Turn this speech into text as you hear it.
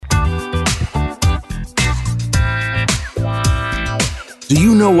Do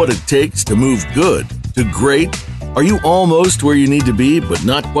you know what it takes to move good to great? Are you almost where you need to be, but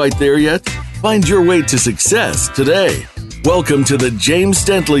not quite there yet? Find your way to success today. Welcome to the James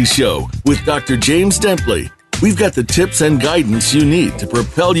Dentley Show with Dr. James Dentley. We've got the tips and guidance you need to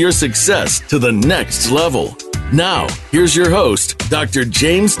propel your success to the next level. Now, here's your host, Dr.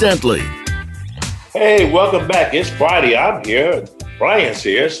 James Dentley. Hey, welcome back. It's Friday. I'm here. Brian's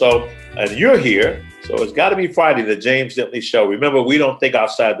here. And you're here. So it's got to be Friday, the James Dentley Show. Remember, we don't think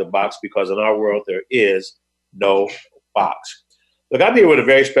outside the box because in our world, there is no box. Look, I'm here with a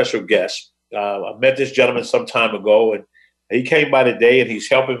very special guest. I met this gentleman some time ago, and he came by today, and he's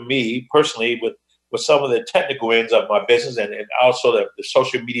helping me personally with some of the technical ends of my business and also the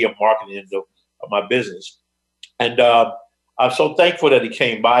social media marketing end of my business. And I'm so thankful that he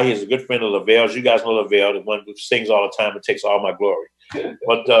came by. He's a good friend of Lavelle's. You guys know Lavelle, the one who sings all the time and takes all my glory.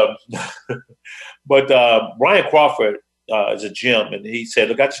 But Brian Crawford is a gem, and he said,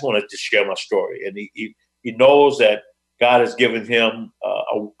 look, I just wanted to share my story. And he knows that God has given him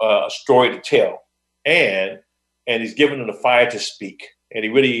a story to tell, and he's given him the fire to speak. And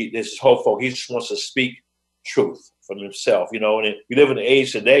this whole folk, he just wants to speak truth from himself, you know. And we live in an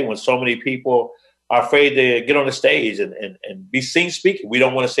age today when so many people are afraid to get on the stage and be seen speaking. We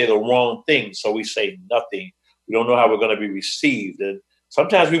don't want to say the wrong thing, so we say nothing. We don't know how we're going to be received. And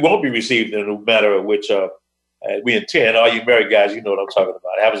sometimes we won't be received in no matter which we intend. All you married guys, you know what I'm talking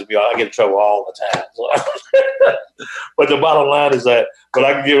about. It happens to me. I get in trouble all the time. So. But the bottom line is that, but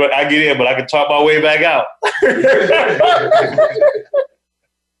I get in, but I can talk my way back out.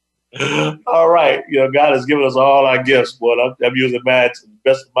 All right. You know, God has given us all our gifts, but I'm using mine to the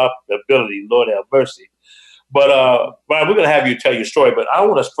best of my ability. Lord have mercy. But Brian, we're going to have you tell your story, but I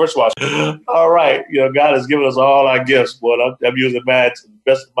want to, first of all, all right, you know, God has given us all our gifts, but I'm using mine to the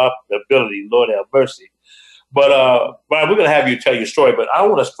best of my ability. Lord have mercy. But Brian, we're going to have you tell your story, but I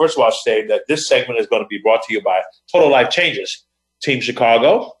want to, first of all, say that this segment is going to be brought to you by Total Life Changes, Team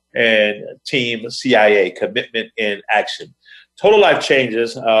Chicago and Team CIA, Commitment in Action. Total Life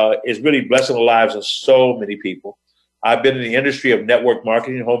Changes is really blessing the lives of so many people. I've been in the industry of network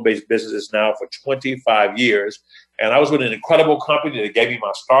marketing, home-based businesses now for 25 years. And I was with an incredible company that gave me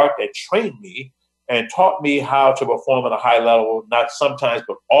my start, that trained me and taught me how to perform at a high level, not sometimes,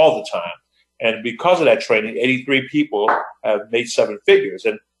 but all the time. And because of that training, 83 people have made seven figures.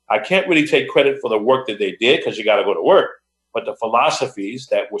 And I can't really take credit for the work that they did because you got to go to work. But the philosophies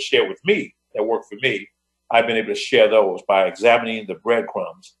that were shared with me, that worked for me, I've been able to share those by examining the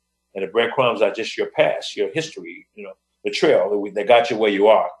breadcrumbs. And the breadcrumbs are just your past, your history, you know, the trail that got you where you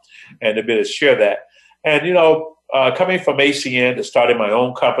are, and a bit to share that. And, you know, coming from ACN to starting my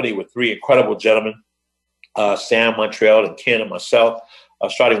own company with three incredible gentlemen, Sam, Montreal, and Ken and myself,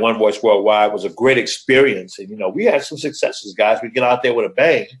 starting One Voice Worldwide was a great experience. And, you know, we had some successes, guys. We get out there with a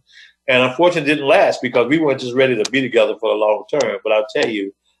bang. And unfortunately, it didn't last because we weren't just ready to be together for the long term. But I'll tell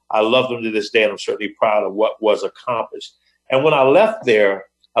you, I love them to this day, and I'm certainly proud of what was accomplished. And when I left there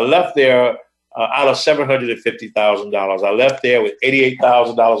out of $750,000. I left there with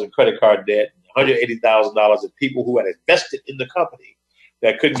 $88,000 in credit card debt, $180,000 of people who had invested in the company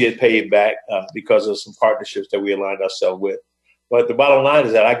that couldn't get paid back because of some partnerships that we aligned ourselves with. But the bottom line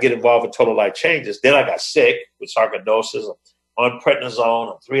is that I get involved with Total Life Changes. Then I got sick with sarcoidosis. I'm on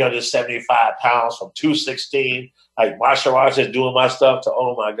prednisone. I'm 375 pounds from 216. Like martial arts is doing my stuff to,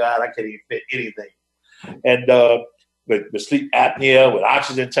 oh my God, I can't even fit anything. And with sleep apnea, with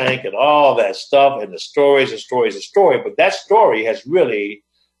oxygen tank and all that stuff, and the story. But that story has really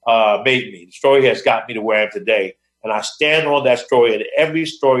made me. The story has got me to where I am today. And I stand on that story, and every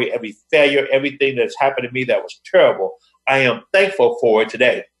story, every failure, everything that's happened to me that was terrible, I am thankful for it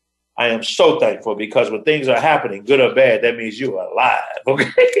today. I am so thankful because when things are happening, good or bad, that means you are alive,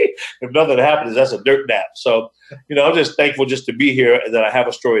 okay? If nothing happens, that's a dirt nap. So, you know, I'm just thankful just to be here and that I have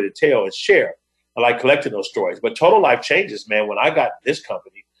a story to tell and share. I like collecting those stories. But Total Life Changes, man, when I got this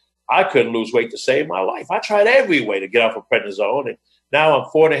company, I couldn't lose weight to save my life. I tried every way to get off of prednisone. And now I'm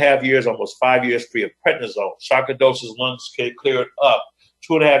 4.5 years, almost 5 years free of prednisone. Sarcoidosis, lungs cleared up.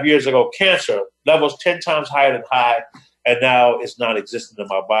 2.5 years ago, cancer levels 10 times higher than high. And now it's non-existent in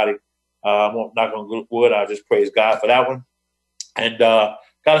my body. I'm not going to wood. I just praise God for that one. And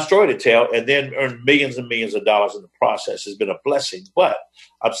got a story to tell, and then earned millions and millions of dollars in the process. It's been a blessing. But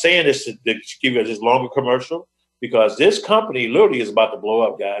I'm saying this to give you this longer commercial because this company literally is about to blow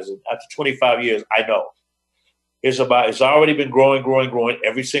up, guys. And after 25 years, I know. It's already been growing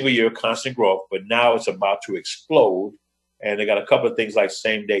every single year, constant growth, but now it's about to explode. And they got a couple of things like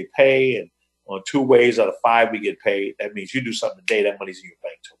same day pay, and on 2 ways out of 5 we get paid. That means you do something today, that money's in your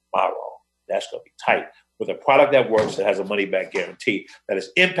bank tomorrow. that's going to be tight. With a product that works, that has a money-back guarantee, that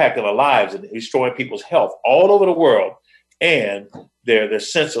is impacting our lives and restoring people's health all over the world and their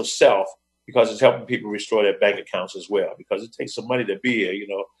sense of self, because it's helping people restore their bank accounts as well. Because it takes some money to be here. You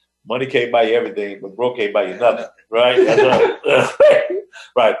know, money can't buy you everything, but broke can't buy you nothing, right? That's right.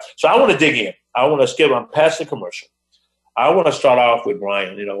 Right. So I want to dig in. I want to skip on past the commercial. I want to start off with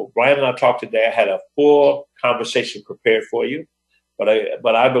Brian. You know, Brian and I talked today. I had a full conversation prepared for you.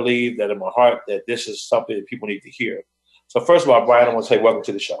 But I believe that in my heart that this is something that people need to hear. So first of all, Brian, I want to say welcome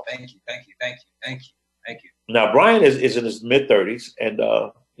to the show. Thank you. Now, Brian is in his mid-30s, and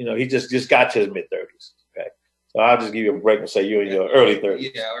you know, he just got to his mid-30s. Okay, so I'll just give you a break and say you're in your early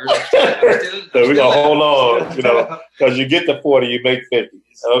 30s. Yeah, early. So we're gonna hold on, you know, because you get to 40, you make 50.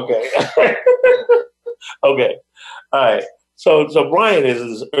 Okay. Okay. All right. So Brian is in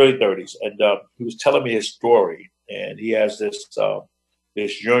his early 30s, and he was telling me his story, and he has this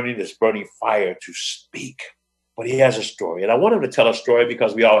journey, this burning fire to speak. But he has a story, and I want him to tell a story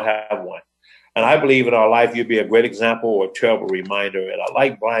because we all have one. And I believe in our life you'll be a great example or a terrible reminder. And I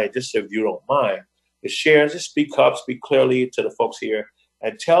like Brian, just if you don't mind, to share, just speak up, speak clearly to the folks here,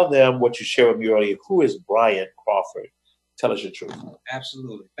 and tell them what you shared with me earlier. Who is Brian Crawford? Tell us your truth.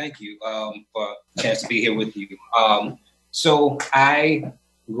 Absolutely. Thank you for a chance to be here with you. So I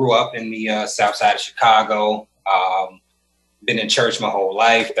grew up in the south side of Chicago. Been in church my whole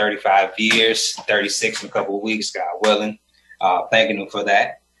life, 35 years, 36 in a couple of weeks, God willing. Thanking him for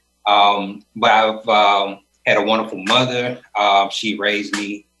that. But I've had a wonderful mother. She raised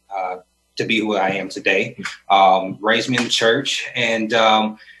me to be who I am today. Raised me in the church. And,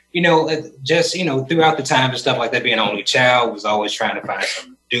 you know, just, you know, throughout the time and stuff like that, being an only child, was always trying to find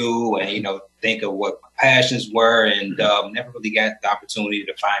something to do and, you know, think of what my passions were, and never really got the opportunity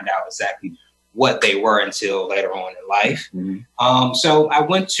to find out exactly what they were until later on in life. Mm-hmm. So I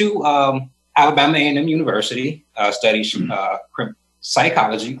went to Alabama A&M University, studied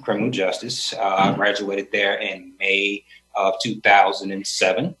psychology, criminal justice. I graduated there in May of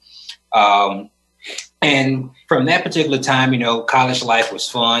 2007. And from that particular time, you know, college life was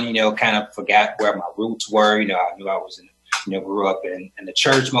fun, you know, kind of forgot where my roots were. You know, I knew I was in, you know, grew up in the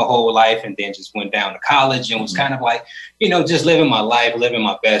church my whole life, and then just went down to college and was kind of like, you know, just living my life, living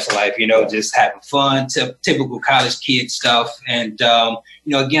my best life, you know, just having fun, typical college kid stuff. And,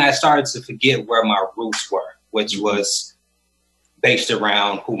 you know, again, I started to forget where my roots were, which was based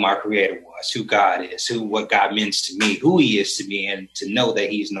around who my creator was, who God is, what God means to me, who he is to me, and to know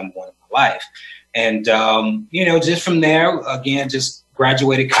that he's number one in my life. And, you know, just from there, again, just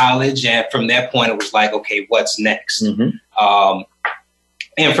graduated college. And from that point, it was like, okay, what's next? Mm-hmm.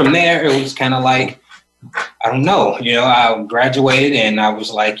 And from there, it was kind of like, I don't know, you know, I graduated and I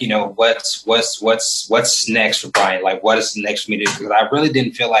was like, you know, what's next for Brian? Like, what is next for me to do? Because I really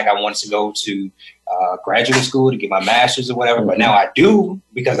didn't feel like I wanted to go to graduate school to get my master's or whatever. Mm-hmm. But now I do,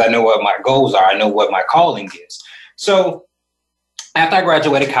 because I know what my goals are. I know what my calling is. So after I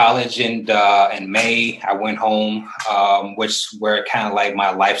graduated college in May, I went home, where kind of like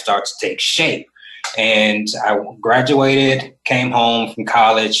my life started to take shape. And I graduated, came home from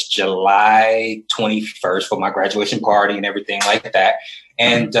college July 21st for my graduation party and everything like that.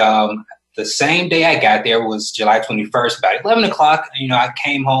 And the same day I got there was July 21st, about 11 o'clock. You know, I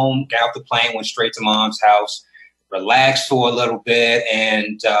came home, got off the plane, went straight to mom's house, relaxed for a little bit.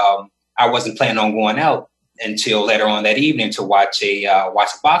 And I wasn't planning on going out until later on that evening to watch a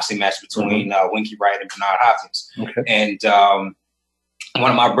boxing match between Winky Wright and Bernard Hopkins. Okay. And one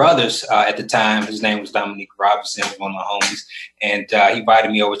of my brothers at the time, his name was Dominique Robinson, one of my homies, and he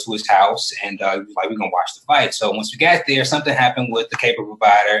invited me over to his house, and he was like, we're going to watch the fight. So once we got there, something happened with the cable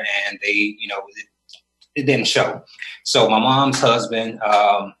provider, and they, you know, it didn't show. So my mom's husband,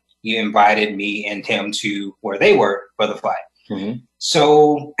 he invited me and him to where they were for the fight. Mm-hmm.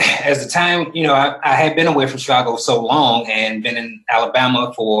 So as the time, you know, I had been away from Chicago so long and been in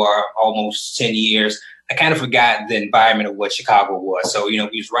Alabama for almost 10 years, I kind of forgot the environment of what Chicago was. So, you know,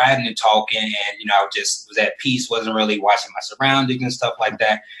 we was riding and talking, and, you know, I just was at peace, wasn't really watching my surroundings and stuff like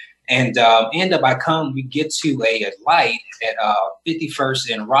that. And we get to a light at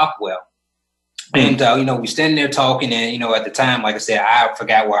 51st and Rockwell. And, you know, we standing there talking, and, you know, at the time, like I said, I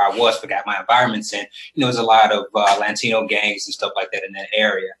forgot where I was, forgot my environments. And, you know, there's a lot of Latino gangs and stuff like that in that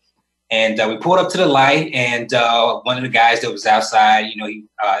area. And we pulled up to the light, and one of the guys that was outside, you know,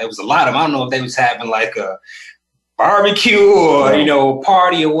 it was a lot of them. I don't know if they was having like a barbecue or, you know,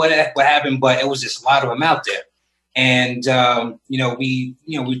 party or what happened, but it was just a lot of them out there. And, you know,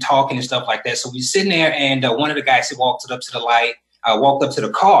 we talking and stuff like that. So we sitting there, and one of the guys who walked up to the light, walked up to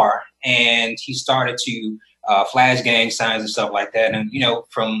the car, and he started to flash gang signs and stuff like that. And, you know,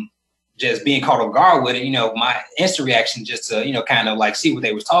 from just being caught off guard with it, my instant reaction just to, kind of like see what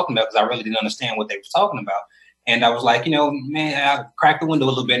they was talking about, because I really didn't understand what they was talking about. And I was like, man, I cracked the window a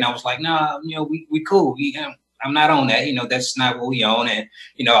little bit, and I was like, nah, we cool. I'm not on that. That's not what we own. And,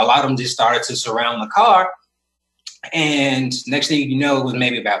 a lot of them just started to surround the car. And next thing you know, it was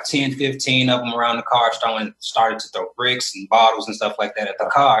maybe about 10, 15 of them around the car, started to throw bricks and bottles and stuff like that at the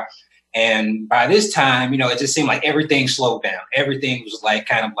car. And by this time, it just seemed like everything slowed down. Everything was like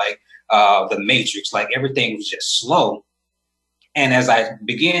kind of like the Matrix, like everything was just slow. And as I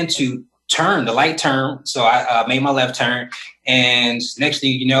began to turn, the light turned, so I made my left turn. And next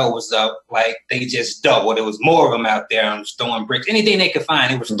thing you know, it was like they just doubled. There was more of them out there. I was throwing bricks, anything they could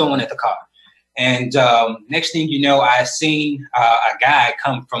find, they was throwing at the car. And next thing you know, I seen a guy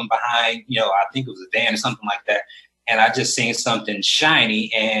come from behind, I think it was a van or something like that. And I just seen something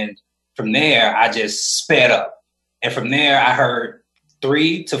shiny. And from there, I just sped up. And from there, I heard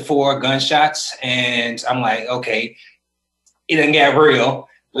 3 to 4 gunshots. And I'm like, okay, it done got real.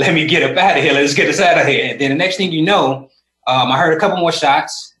 Let me get up out of here. Let's get us out of here. And then the next thing you know, I heard a couple more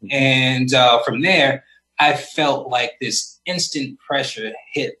shots. And from there, I felt like this instant pressure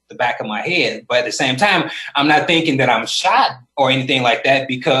hit the back of my head. But at the same time, I'm not thinking that I'm shot or anything like that,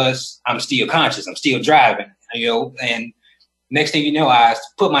 because I'm still conscious. I'm still driving, and next thing you know, I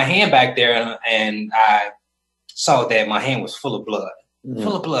put my hand back there and I saw that my hand was full of blood.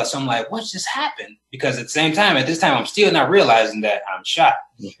 Full of blood. So I'm like, what just happened? Because at this time, I'm still not realizing that I'm shot.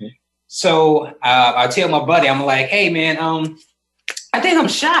 So I tell my buddy, I'm like, hey man, I think I'm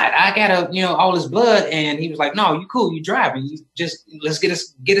shot. I got all this blood. And he was like, no, you cool. You driving. You just, let's get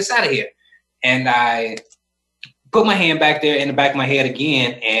us out of here. And I put my hand back there in the back of my head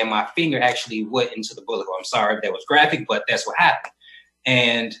again. And my finger actually went into the bullet hole. I'm sorry if that was graphic, but that's what happened.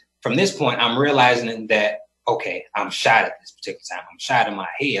 And from this point, I'm realizing that, okay, I'm shot at this particular time. I'm shot in my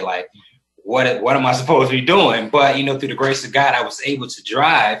head. Like, what am I supposed to be doing? But, through the grace of God, I was able to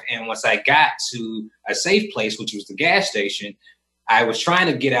drive. And once I got to a safe place, which was the gas station, I was trying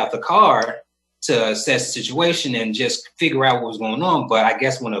to get out the car to assess the situation and just figure out what was going on. But I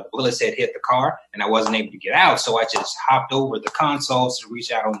guess when the bullets had hit the car and I wasn't able to get out, so I just hopped over the console to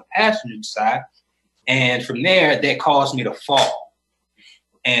reach out on the passenger side. And from there, that caused me to fall.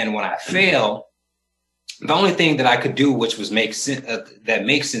 And when I fell, the only thing that I could do, which was that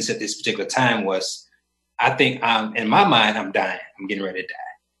makes sense at this particular time, was I think in my mind, I'm dying. I'm getting ready to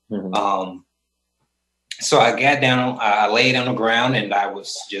die. So I got down, I laid on the ground, and I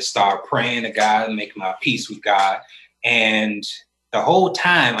was just start praying to God and making my peace with God. And the whole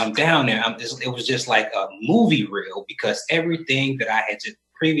time I'm down there, it was just like a movie reel, because everything that I had just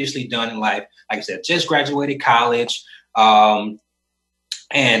previously done in life, like I said, just graduated college,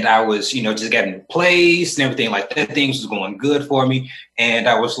 and I was, just getting in place and everything like that. Things was going good for me. And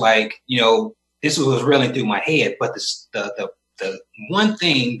I was like, this was reeling through my head. But the one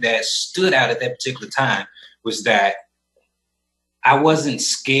thing that stood out at that particular time was that I wasn't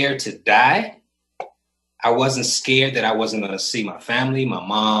scared to die. I wasn't scared that I wasn't going to see my family, my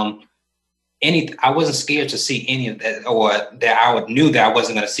mom, I wasn't scared to see any of that, or that I knew that I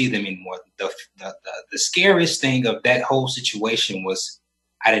wasn't going to see them anymore. The scariest thing of that whole situation was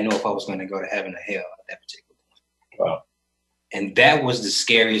I didn't know if I was going to go to heaven or hell at that particular point. Wow. And that was the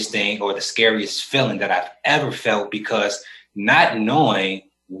scariest thing, or the scariest feeling that I've ever felt, because not knowing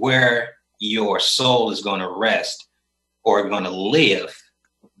where your soul is going to rest or going to live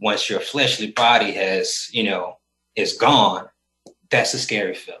once your fleshly body has, is gone, that's a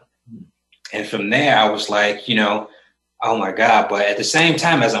scary feeling. And from there, I was like, oh my God. But at the same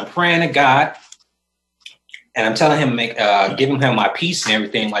time, as I'm praying to God and I'm telling him, giving him my peace and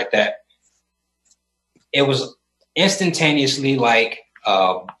everything like that, it was instantaneously like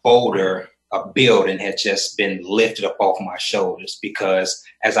a boulder, a building had just been lifted up off my shoulders. Because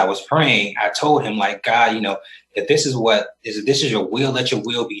as I was praying, I told him, like, God, if this is your will, let your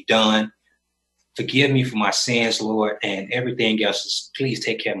will be done. Forgive me for my sins, Lord, and everything else. Just please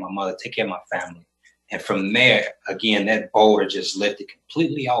take care of my mother, take care of my family. And from there, again, that boulder just lifted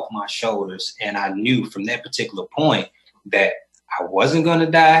completely off my shoulders. And I knew from that particular point that I wasn't going to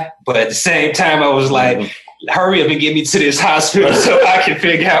die. But at the same time, I was like, hurry up and get me to this hospital so I can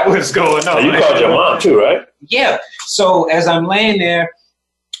figure out what's going on. You called your mom too, right? Yeah. So as I'm laying there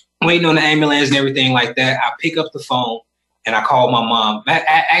waiting on the ambulance and everything like that, I pick up the phone and I call my mom.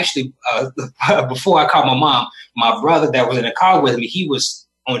 Actually, before I called my mom, my brother that was in the car with me, he was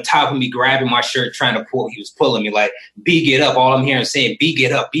on top of me, grabbing my shirt, trying to pull. He was pulling me like, B, get up. All I'm hearing saying, B,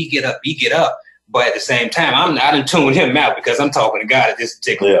 get up, B, get up, B, get up. But at the same time, I done tuned him out because I'm talking to God at this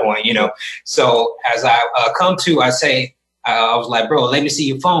particular point, So as I come to, I say, I was like, bro, let me see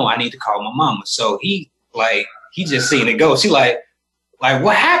your phone. I need to call my mama. So he just seen it go. She like,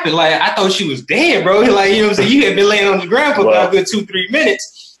 what happened? Like, I thought she was dead, bro. Like, you know what I'm saying? You had been laying on the ground for about a good 2-3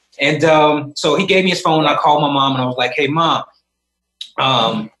 minutes. And so he gave me his phone. And I called my mom and I was like, hey, Mom,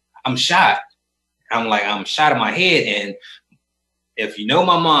 I'm shot. I'm shot in my head. And if you know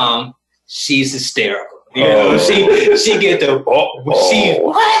my mom, she's hysterical. You know, she get the, she,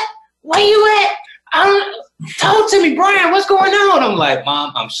 what? Where you at? Talk to me, Brian. What's going on? I'm like,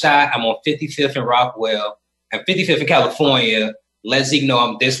 Mom, I'm shot. I'm on 55th and Rockwell and 55th in California. Let Zeke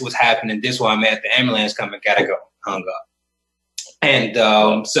know this was happening. This where I'm at. The ambulance coming. Gotta go. Hung up.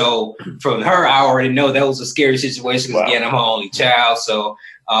 And so from her, I already know that was a scary situation because again, I'm her only child. So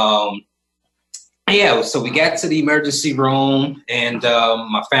so we got to the emergency room and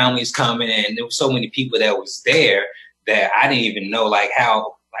my family's coming, and there were so many people that was there that I didn't even know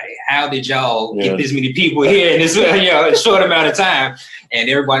how did y'all get this many people here in this a short amount of time? And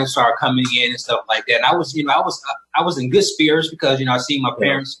everybody started coming in and stuff like that. And I was, I was in good spirits because, I see my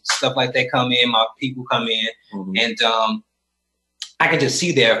parents, stuff like that come in, my people come in, and I could just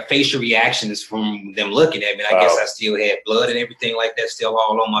see their facial reactions from them looking at me. I guess I still had blood and everything like that still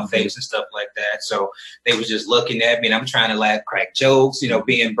all on my face and stuff like that. So they was just looking at me, and I'm trying to crack jokes,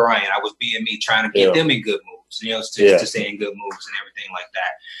 being Brian. I was being me, trying to get them in good moods. To stay in good moods and everything like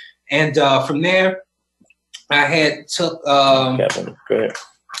that. And from there, I had took from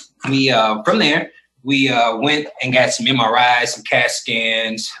there we went and got some MRIs, some CAT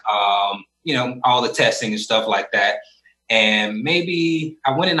scans, all the testing and stuff like that. And maybe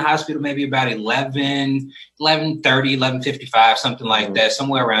I went in the hospital maybe about 11:30, 11:55, something like that,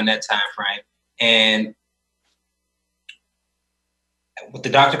 somewhere around that time frame. And with the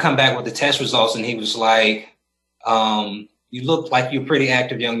doctor come back with the test results, and he was like, you look like you're a pretty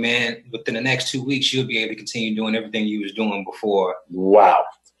active young man. Within the next 2 weeks, you'll be able to continue doing everything you was doing before. Wow.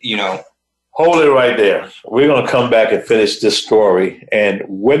 Hold it right there. We're going to come back and finish this story. And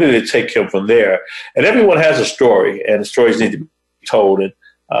where did it take him from there? And everyone has a story, and the stories need to be told. And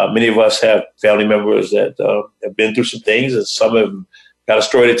many of us have family members that have been through some things, and some of them got a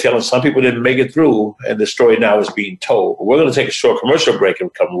story to tell, and some people didn't make it through, and the story now is being told. We're going to take a short commercial break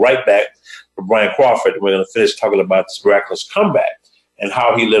and come right back for Brian Crawford. We're going to finish talking about this miraculous comeback and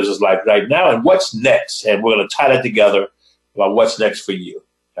how he lives his life right now and what's next. And we're going to tie that together about what's next for you.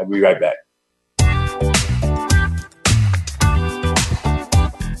 I'll be right back.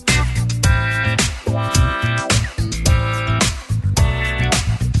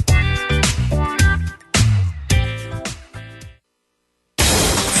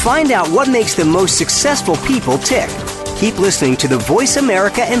 Find out what makes the most successful people tick. Keep listening to the Voice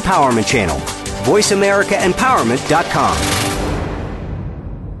America Empowerment Channel. VoiceAmericaEmpowerment.com.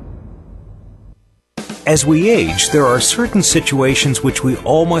 As we age, there are certain situations which we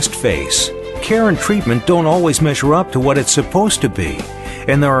all must face. Care and treatment don't always measure up to what it's supposed to be,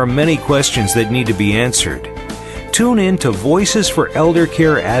 and there are many questions that need to be answered. Tune in to Voices for Elder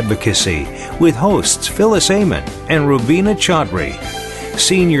Care Advocacy with hosts Phyllis Amon and Rubina Chaudhry.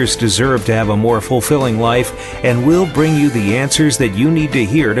 Seniors deserve to have a more fulfilling life, and we'll bring you the answers that you need to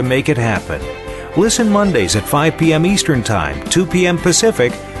hear to make it happen. Listen Mondays at 5 p.m. Eastern Time, 2 p.m.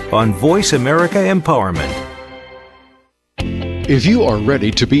 Pacific on Voice America Empowerment. If you are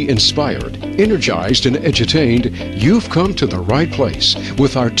ready to be inspired, energized, and edutained, you've come to the right place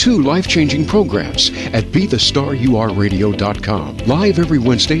with our 2 life-changing programs at BeTheStarYouAreRadio.com. Live every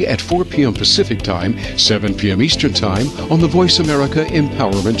Wednesday at 4 p.m. Pacific Time, 7 p.m. Eastern Time on the Voice America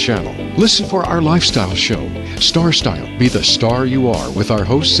Empowerment Channel. Listen for our lifestyle show, Star Style, Be the Star You Are, with our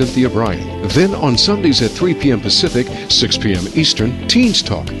host Cynthia Bryan. Then on Sundays at 3 p.m. Pacific, 6 p.m. Eastern, Teens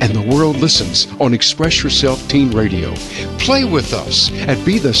Talk and the World Listens on Express Yourself Teen Radio. Play with us at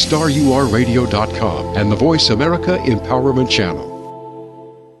BeTheStarYouAreRadio.com and the Voice America Empowerment Channel.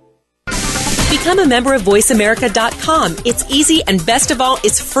 Become a member of VoiceAmerica.com. It's easy, and best of all,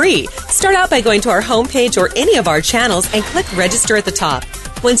 it's free. Start out by going to our homepage or any of our channels and click register at the top.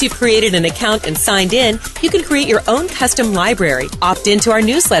 Once you've created an account and signed in, you can create your own custom library, opt into our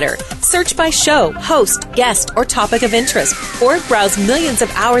newsletter, search by show, host, guest, or topic of interest, or browse millions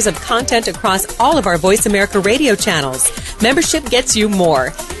of hours of content across all of our Voice America radio channels. Membership gets you more.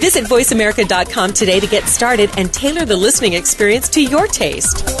 Visit VoiceAmerica.com today to get started and tailor the listening experience to your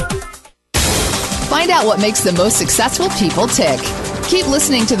taste. Find out what makes the most successful people tick. Keep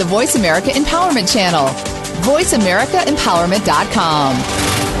listening to the Voice America Empowerment Channel. VoiceAmericaEmpowerment.com.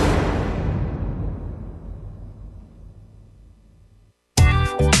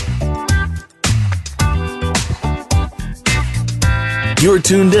 You're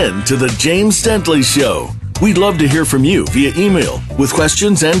tuned in to The James Dentley Show. We'd love to hear from you via email with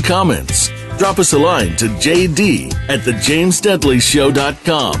questions and comments. Drop us a line to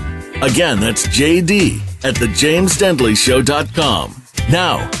jd@thejamesdentleyshow.com. Again, that's jd@thejamesdentleyshow.com.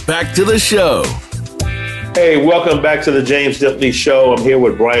 Now, back to the show. Hey, welcome back to the James Dentley Show. I'm here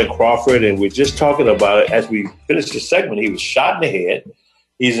with Brian Crawford, and we're just talking about it. As we finished the segment, he was shot in the head.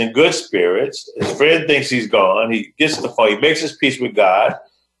 He's in good spirits. His friend thinks he's gone. He gets the phone. He makes his peace with God.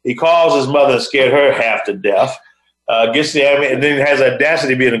 He calls his mother and scared her half to death. Gets the ambulance, and then has the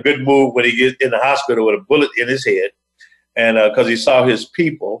audacity to be in a good mood when he gets in the hospital with a bullet in his head, and because he saw his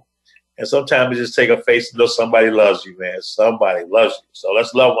people. And sometimes you just take a face and know somebody loves you, man. Somebody loves you. So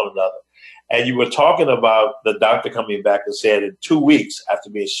let's love one another. And you were talking about the doctor coming back and said in 2 weeks after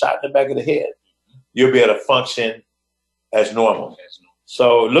being shot in the back of the head, you'll be able to function as normal.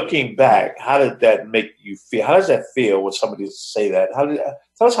 So looking back, how did that make you feel? How does that feel when somebody say that?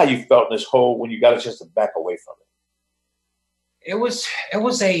 Tell us how you felt in this whole, when you got a chance to back away from it.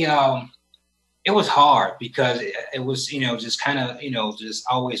 It was hard because it was, just kind of, just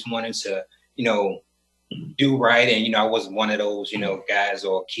always wanted to, do right. And, I wasn't one of those, guys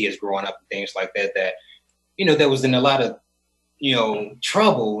or kids growing up and things like that, there was in a lot of,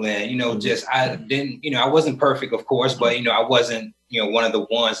 trouble and, I didn't, I wasn't perfect, of course, but, I wasn't, one of the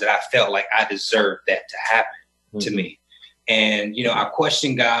ones that I felt like I deserved that to happen to me. And, I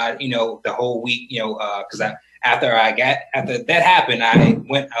questioned God, the whole week, because after that happened, I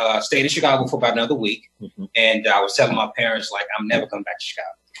went, stayed in Chicago for about another week. And I was telling my parents, like, I'm never coming back to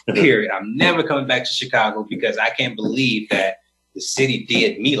Chicago, period. I'm never coming back to Chicago because I can't believe that the city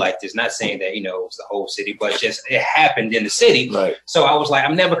did me like this. Not saying that, it was the whole city, but just it happened in the city. Right. So I was like,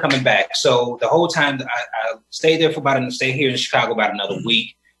 I'm never coming back. So the whole time I stayed there for stayed here in Chicago about another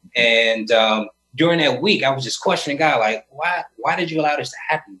week. And during that week, I was just questioning God, like, why did you allow this to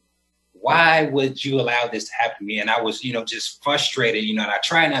happen? Why would you allow this to happen to me? And I was, just frustrated, and I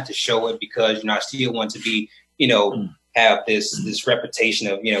try not to show it because, I still want to be, have this reputation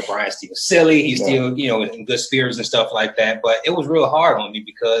of, Brian's still silly. He's still, in good spirits and stuff like that. But it was real hard on me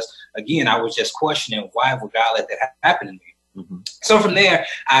because, again, I was just questioning why would God let that happen to me? So from there,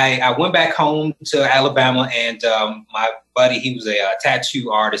 I went back home to Alabama, and my buddy, he was a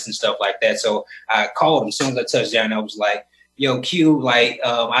tattoo artist and stuff like that. So I called him as soon as I touched down. I was like, yo, Q, like,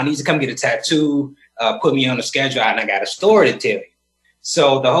 I need to come get a tattoo, put me on the schedule, and I got a story to tell you.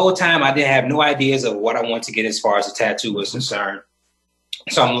 So the whole time I didn't have no ideas of what I want to get as far as the tattoo was concerned.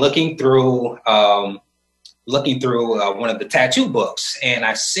 So I'm looking through one of the tattoo books, and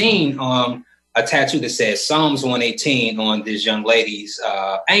I seen a tattoo that says Psalms 118 on this young lady's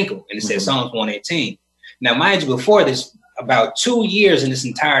ankle, and it says Psalms 118. Now, mind you, before this, about 2 years in this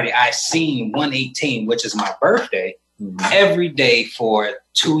entirety, I seen 118, which is my birthday, every day for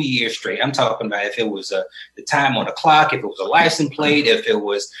 2 years straight. I'm talking about if it was the time on the clock, if it was a license plate, if it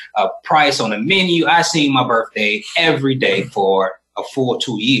was a price on a menu. I seen my birthday every day for a full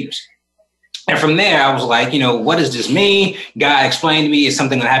 2 years. And from there, I was like, what does this mean? God explained to me, is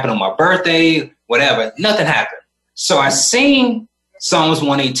something going to happen on my birthday? Whatever. Nothing happened. So I seen Psalms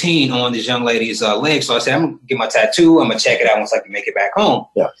 118 on this young lady's leg. So I said, I'm going to get my tattoo. I'm going to check it out once I can make it back home.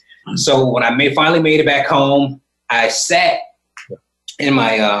 Yeah. So when I finally made it back home, I sat in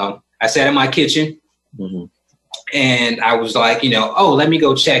my kitchen, and I was like, let me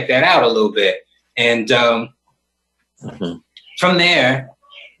go check that out a little bit. And from there,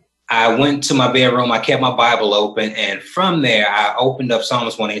 I went to my bedroom. I kept my Bible open, and from there, I opened up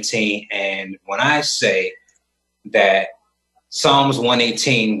Psalms 118. And when I say that Psalms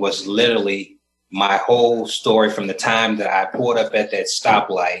 118 was literally my whole story, from the time that I pulled up at that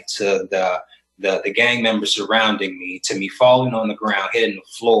stoplight to the gang members surrounding me, to me falling on the ground, hitting the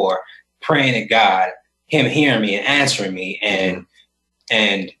floor, praying to God, him hearing me and answering me, and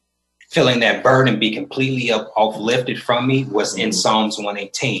feeling that burden be completely uplifted from me, was in Psalms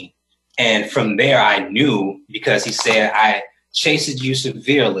 118. And from there, I knew, because he said, I chastened you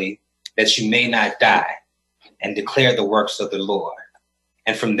severely that you may not die, and declare the works of the Lord.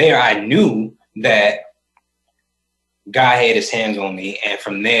 And from there, I knew that God had his hands on me. And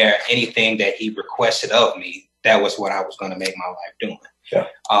from there, anything that he requested of me, that was what I was going to make my life doing. Yeah.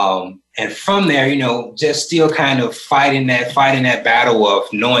 And from there, just still kind of fighting that battle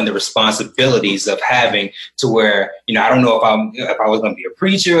of knowing the responsibilities of having to where, I don't know if I was going to be a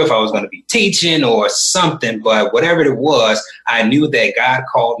preacher, if I was going to be teaching or something, but whatever it was, I knew that God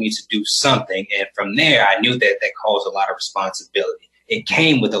called me to do something. And from there, I knew that caused a lot of responsibility. It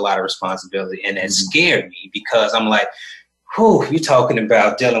came with a lot of responsibility, and that scared me, because I'm like, whew, you're talking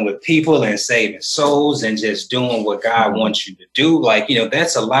about dealing with people and saving souls and just doing what God wants you to do. Like,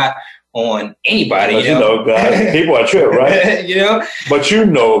 that's a lot on anybody. You know, God, people are tripping, right? You know, but you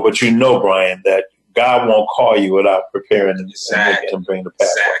know, Brian, that God won't call you without preparing and bring the path.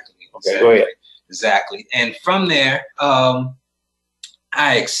 Okay, go ahead. Exactly. And from there, I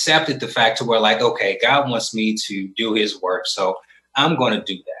accepted the fact to where, like, okay, God wants me to do his work, so I'm going to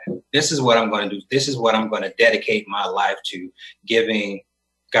do that. This is what I'm going to do. This is what I'm going to dedicate my life to, giving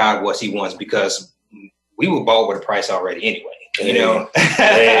God what he wants, because we were bought with a price already anyway, you know?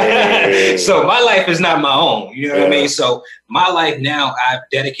 So my life is not my own, you know what I mean? So my life now, I've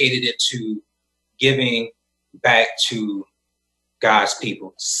dedicated it to giving back to God's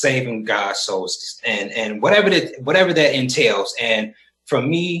people, saving God's souls, and whatever that entails. And for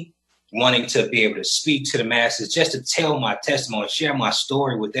me, wanting to be able to speak to the masses, just to tell my testimony, share my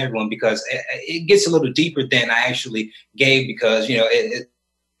story with everyone, because it gets a little deeper than I actually gave, because, you know,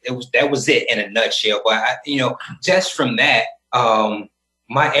 that was it in a nutshell. But just from that,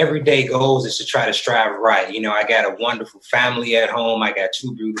 my everyday goals is to try to strive right. You know, I got a wonderful family at home. I got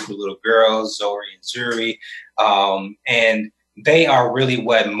 2 beautiful little girls, Zori and Zuri, and they are really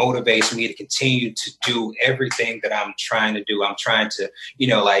what motivates me to continue to do everything that I'm trying to do. I'm trying to,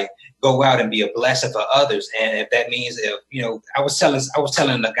 like, go out and be a blessing for others. And if that means, I was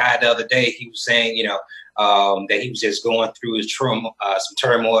telling the guy the other day, he was saying, that he was just going through his some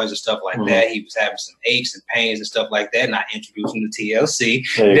turmoils and stuff like that. He was having some aches and pains and stuff like that. And I introduced him to TLC.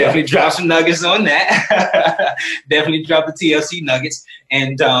 Definitely dropped some nuggets on that. Definitely dropped the TLC nuggets.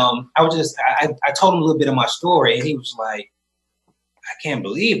 And I told him a little bit of my story, and he was like, I can't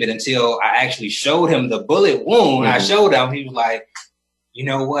believe it, until I actually showed him the bullet wound. I showed him, he was like, you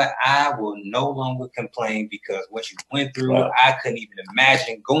know what? I will no longer complain, because what you went through, I couldn't even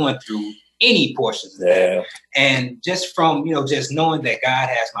imagine going through any portions of that. And just from, just knowing that God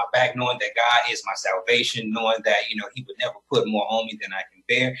has my back, knowing that God is my salvation, knowing that, he would never put more on me than I can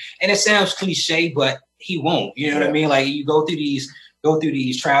bear. And it sounds cliche, but he won't, you know what I mean? Like, you go through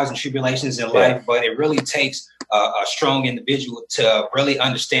these trials and tribulations in life, but it really takes a strong individual to really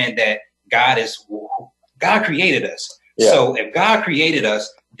understand that God created us. So if God created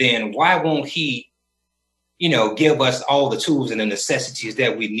us, then why won't he, give us all the tools and the necessities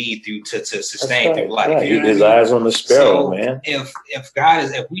that we need to sustain through life? Right. He desires on the sparrow, man. If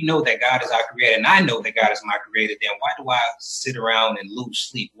we know that God is our creator, and I know that God is my creator, then why do I sit around and lose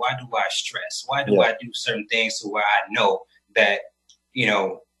sleep? Why do I stress? Why do I do certain things to where I know that,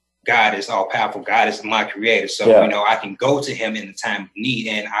 God is all powerful. God is my creator. So, I can go to him in the time of need,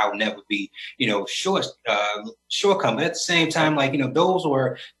 and I'll never be, shortcome. But at the same time, like, those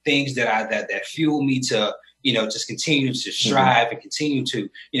were things that fuel me to, just continue to strive and continue to,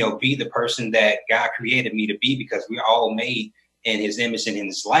 be the person that God created me to be, because we're all made in his image and in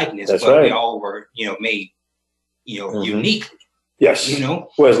his likeness. We all were, made, uniquely. Yes.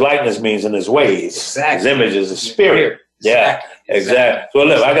 Well, his likeness means in his ways. Exactly. His image is his spirit. Exactly. So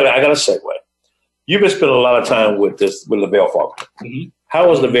look, I got a segue. You've been spending a lot of time with Lavelle Faulkner. How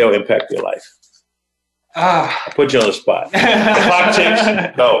has Lavelle impacted your life? I put you on the spot. The clock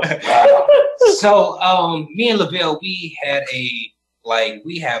ticks. No. So, me and Lavelle, we have a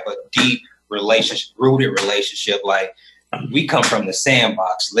deep rooted relationship. Like, we come from the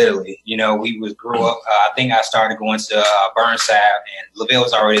sandbox, literally. We grew up. I think I started going to Burnside, and Lavelle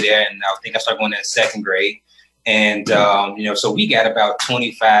was already there, and I think I started going in 2nd grade. And, so we got about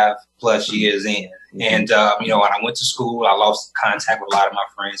 25 plus years in. And, when I went to school, I lost contact with a lot of my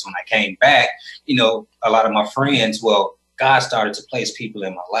friends. When I came back, a lot of my friends, God started to place people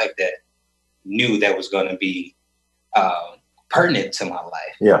in my life that knew that was going to be pertinent to my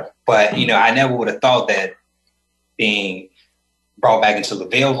life. Yeah. But, I never would have thought that being brought back into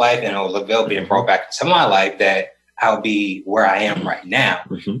Lavelle's life, and Lavelle being brought back into my life, that I'll be where I am right now.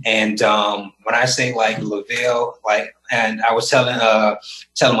 And when I say like Lavelle, and I was telling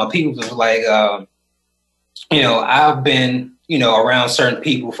my people, it was like, I've been, around certain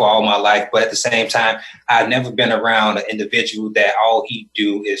people for all my life, but at the same time, I've never been around an individual that all he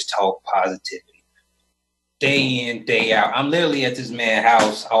do is talk positivity. Day in, day out. I'm literally at this man's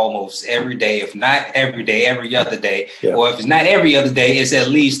house almost every day, if not every day, every other day. Or if it's not every other day, it's at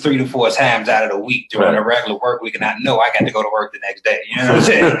least 3 to 4 times out of the week during a regular work week. And I know I got to go to work the next day. You know what I'm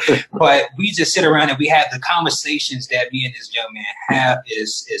saying? But we just sit around and we have the conversations that me and this young man have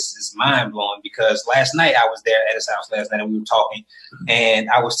is mind blowing, because last night I was there at his house last night and we were talking, and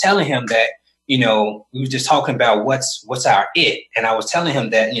I was telling him that, we were just talking about what's our it. And I was telling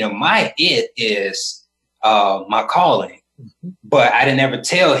him that, my it is my calling, but I didn't ever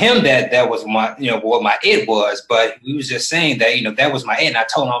tell him that was my, what my it was. But we was just saying that, that was my it. And I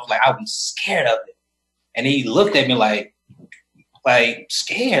told him, I was like, I was scared of it. And he looked at me like, like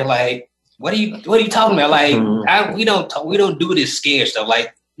scared. Like, what are you talking about? Like, we don't do this scared stuff.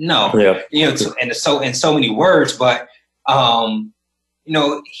 Like, no, you know, in so many words, but you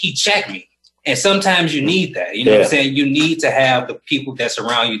know, he checked me. And sometimes you need that. You know what I'm saying? You need to have the people that's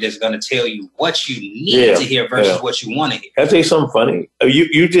around you that's going to tell you what you need to hear versus what you want to hear. Can I tell you something funny?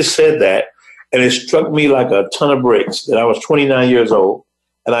 You just said that, and it struck me like a ton of bricks that I was 29 years old,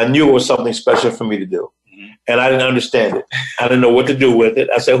 and I knew it was something special for me to do. And I didn't understand it. I didn't know what to do with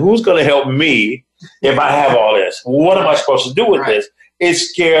it. I said, who's going to help me if I have all this? What am I supposed to do with this? It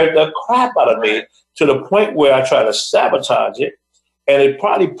scared the crap out of me to the point where I tried to sabotage it. And it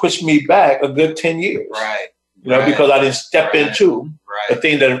probably pushed me back a good 10 years. You know, because I didn't step into the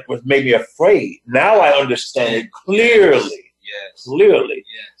thing that made me afraid. Now I understand it clearly. Clearly.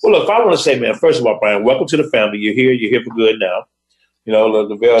 Well, look, if I want to say, man, first of all, Brian, welcome to the family. You're here for good now. You know,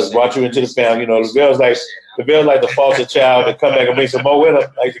 Lavelle has brought you into the family. You know, Lavelle's like the foster child to come back and bring some more with him,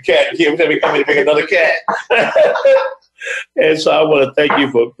 like the cat. Every time he come in to bring another cat. And so I want to thank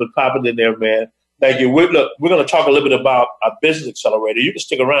you for popping in there, man. Thank you. We're going to talk a little bit about our business accelerator. You can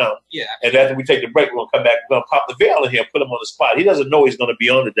stick around. Yeah. And after we take the break, we're going to come back. We're going to pop the veil in here, put him on the spot. He doesn't know he's going to be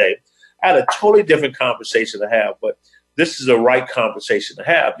on today. I had a totally different conversation to have, but this is the right conversation to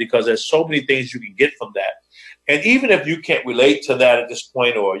have because there's so many things you can get from that. And even if you can't relate to that at this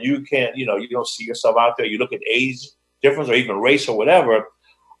point, or you can't, you know, you don't see yourself out there, you look at age difference or even race or whatever,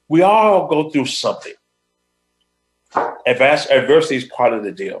 we all go through something. Adversity is part of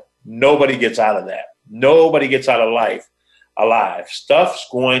the deal. Nobody gets out of that. Nobody gets out of life alive. Stuff's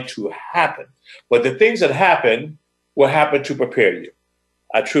going to happen. But the things that happen will happen to prepare you.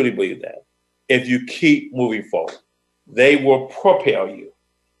 I truly believe that. If you keep moving forward, they will propel you.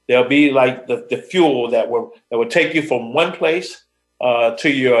 They'll be like the fuel that will take you from one place to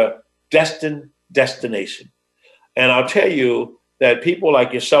your destination. And I'll tell you that people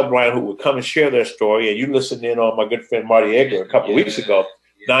like yourself, Brian, who would come and share their story, and you listened in on my good friend Marty Edgar a couple of weeks ago,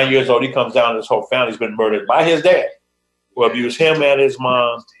 9 years old, he comes down and his whole family's been murdered by his dad, who abused him and his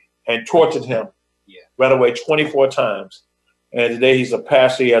mom and tortured him, ran away 24 times. And today he's a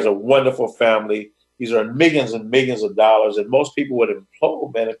pastor. He has a wonderful family. He's earned millions and millions of dollars. And most people would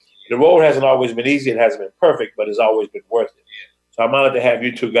implode, man. The road hasn't always been easy. It hasn't been perfect, but it's always been worth it. So I'm honored to have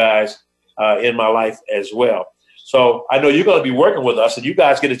you two guys in my life as well. So I know you're going to be working with us, and you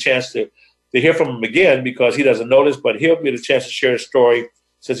guys get a chance to hear from him again because he doesn't know this, but he'll get a chance to share his story.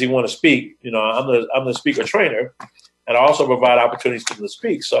 Since he want to speak, you know, I'm the speaker trainer, and I also provide opportunities for him to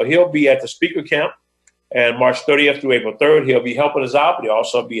speak. So he'll be at the speaker camp, and March 30th through April 3rd, he'll be helping us out, but he'll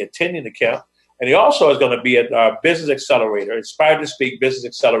also be attending the camp. And he also is going to be at our Business Accelerator, Inspired to Speak Business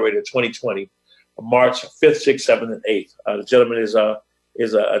Accelerator 2020, March 5th, 6th, 7th, and 8th. The gentleman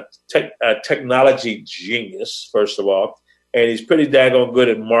is a technology genius, first of all, and he's pretty daggone good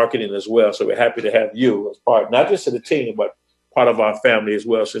at marketing as well. So we're happy to have you as part, not just of the team, but part of our family as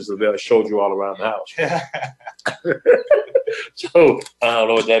well, since Lavelle showed you all around the house. So I don't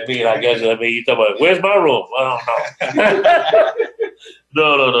know what that means. I guess that means you talking about, where's my room? I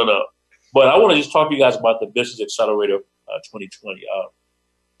don't know. No. But I want to just talk to you guys about the Business Accelerator 2020.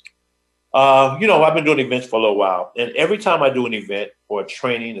 You know, I've been doing events for a little while, and every time I do an event or a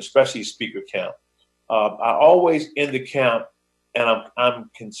training, especially speaker camp, I always end the camp, and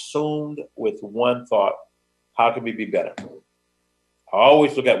I'm consumed with one thought: how can we be better? I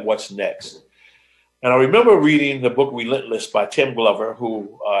always look at what's next. And I remember reading the book Relentless by Tim Glover,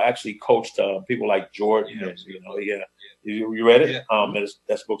 who actually coached people like Jordan. Yeah, and, you know, You read it? Yeah.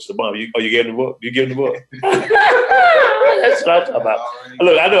 That book's the bomb. You gave him the book? You gave him the book? That's what I'm talking about.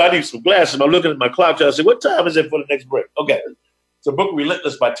 Look, I know I need some glasses. I'm looking at my clock. I said, what time is it for the next break? Okay. It's a book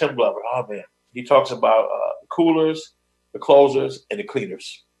Relentless by Tim Glover. Oh, man. He talks about the coolers, the closers, and the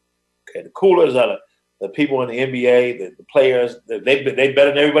cleaners. Okay. The coolers are the people in the NBA, the players, they better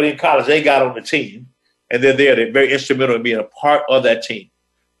than everybody in college. They got on the team, and they're there. They're very instrumental in being a part of that team.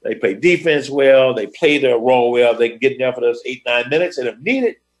 They play defense well. They play their role well. They can get in there for those 8-9 minutes, and if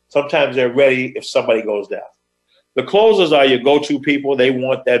needed, sometimes they're ready if somebody goes down. The closers are your go-to people. They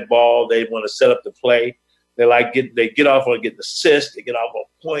want that ball. They want to set up the play. They get off on getting assists. They get off on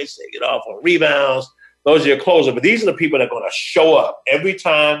points. They get off on rebounds. Those are your closers. But these are the people that are going to show up every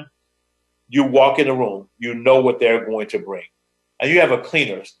time you walk in the room. You know what they're going to bring. And you have a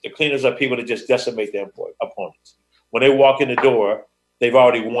cleaners. The cleaners are people that just decimate their opponents. When they walk in the door, they've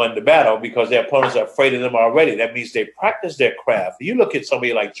already won the battle because their opponents are afraid of them already. That means they practice their craft. You look at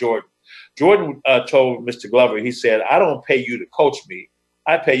somebody like Jordan. Jordan told Mr. Glover, he said, I don't pay you to coach me.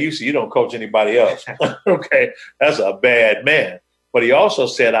 I pay you so you don't coach anybody else. Okay, that's a bad man. But he also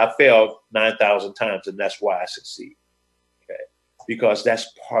said, I failed 9,000 times, and that's why I succeed. Okay, because that's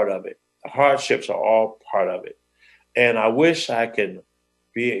part of it. The hardships are all part of it. And I wish I could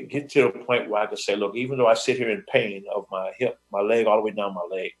get to the point where I could say, look, even though I sit here in pain of my hip, my leg, all the way down my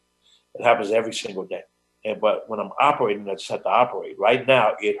leg, it happens every single day. But when I'm operating, I just have to operate. Right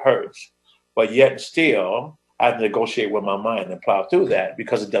now, it hurts. But yet still, I have to negotiate with my mind and plow through that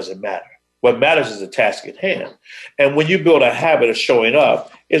because it doesn't matter. What matters is the task at hand. And when you build a habit of showing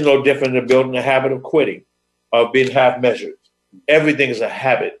up, it's no different than building a habit of quitting, of being half-measured. Everything is a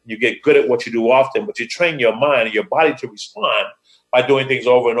habit. You get good at what you do often, but you train your mind and your body to respond by doing things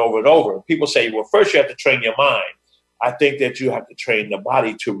over and over and over. People say, well, first you have to train your mind. I think that you have to train the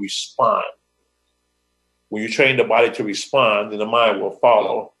body to respond. When you train the body to respond, then the mind will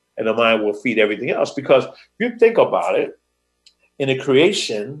follow and the mind will feed everything else. Because if you think about it, in the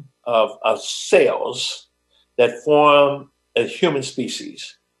creation of cells that form a human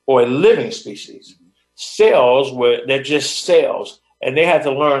species or a living species, they're just cells, and they had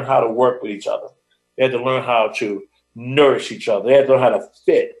to learn how to work with each other. They had to learn how to nourish each other. They had to learn how to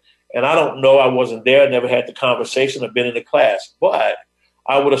fit. And I don't know, I wasn't there, never had the conversation, I've been in the class, but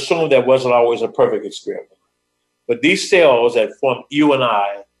I would assume that wasn't always a perfect experiment. But these cells that form you and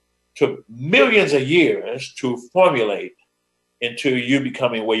I took millions of years to formulate into you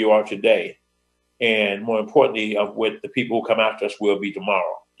becoming where you are today. And more importantly, of what the people who come after us will be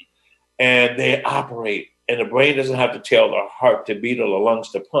tomorrow. And they operate, and the brain doesn't have to tell the heart to beat or the lungs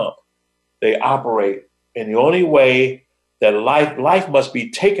to pump. They operate. And the only way that life must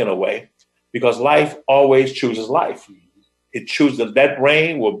be taken away, because life always chooses life. It chooses that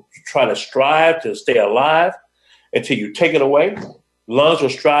brain will try to strive to stay alive until you take it away. Lungs will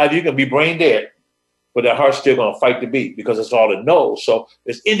strive. You can be brain dead, but the heart's still going to fight the beat because it's all it knows. So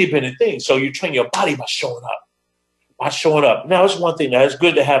it's independent things. So you train your body by showing up. Now, it's one thing. Now, it's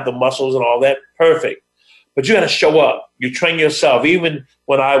good to have the muscles and all that. Perfect. But you got to show up. You train yourself. Even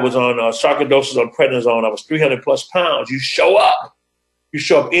when I was on sarcoidosis on prednisone, I was 300 plus pounds. You show up. You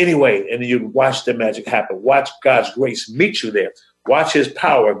show up anyway, and then you watch the magic happen. Watch God's grace meet you there. Watch his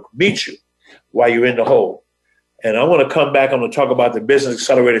power meet you while you're in the hole. And I want to come back. I'm going to talk about the Business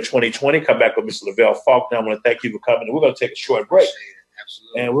Accelerator 2020. Come back with Mr. Lavelle Faulkner. I want to thank you for coming. And we're going to take a short break.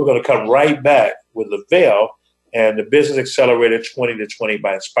 Absolutely. And we're going to come right back with Lavelle and the Business Accelerator 2020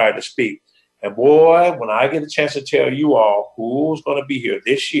 by Inspired to Speak. And boy, when I get a chance to tell you all who's going to be here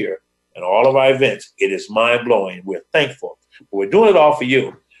this year and all of our events, it is mind-blowing. We're thankful. But we're doing it all for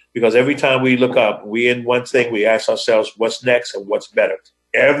you because every time we look up, we in one thing, we ask ourselves what's next and what's better.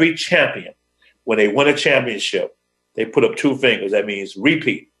 Every champion, when they win a championship, they put up two fingers. That means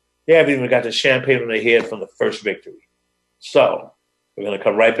repeat. They haven't even got the champagne on their head from the first victory. So we're going to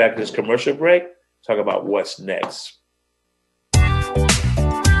come right back to this commercial break, talk about what's next.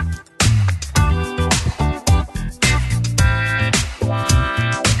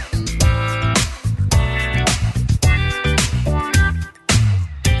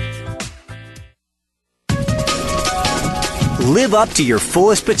 Live up to your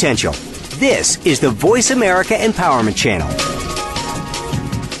fullest potential. This is the Voice America Empowerment Channel.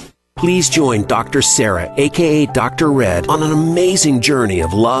 Please join Dr. Sarah, a.k.a. Dr. Red, on an amazing journey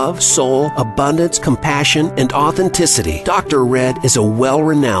of love, soul, abundance, compassion, and authenticity. Dr. Red is a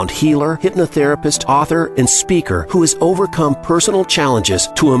well-renowned healer, hypnotherapist, author, and speaker who has overcome personal challenges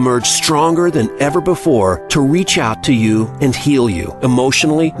to emerge stronger than ever before to reach out to you and heal you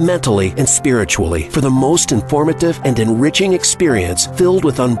emotionally, mentally, and spiritually for the most informative and enriching experience filled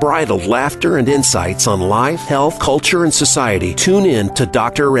with unbridled laughter and insights on life, health, culture, and society. Tune in to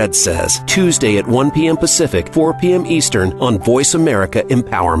Dr. Red Says, Tuesday at 1 p.m. Pacific, 4 p.m. Eastern on Voice America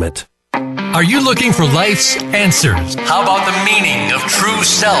Empowerment. Are you looking for life's answers? How about the meaning of true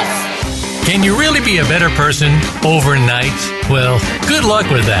self? Can you really be a better person overnight? Well, good luck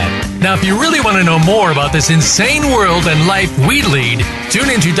with that. Now, if you really want to know more about this insane world and life we lead, tune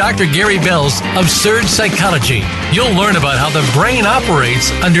into Dr. Gary Bell's Absurd Psychology. You'll learn about how the brain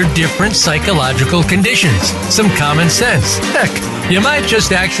operates under different psychological conditions. Some common sense. Heck, you might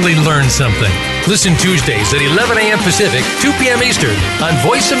just actually learn something. Listen Tuesdays at 11 a.m. Pacific, 2 p.m. Eastern on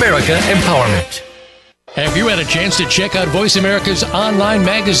Voice America Empowerment. Have you had a chance to check out Voice America's online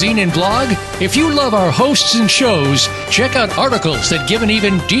magazine and blog? If you love our hosts and shows, check out articles that give an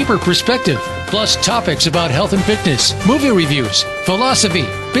even deeper perspective, plus topics about health and fitness, movie reviews, philosophy,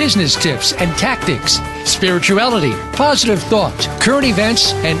 business tips and tactics, spirituality, positive thought, current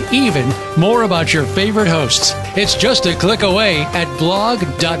events, and even more about your favorite hosts. It's just a click away at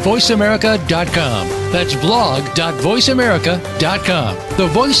blog.voiceamerica.com. That's blog.voiceamerica.com. The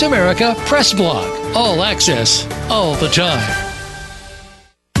Voice America Press Blog. All access, all the time.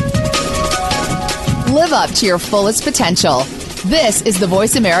 Live up to your fullest potential. This is the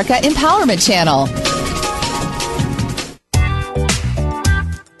Voice America Empowerment Channel.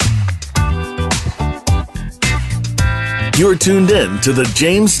 You're tuned in to The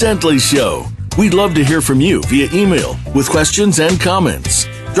James Dentley Show. We'd love to hear from you via email with questions and comments.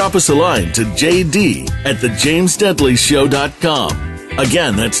 Drop us a line to jd@thejamesdentleyshow.com.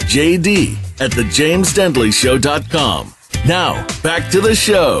 Again, that's jd@thejamesdentleyshow.com. Now, back to the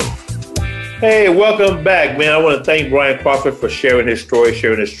show. Hey, welcome back, man. I want to thank Brian Crawford for sharing his story,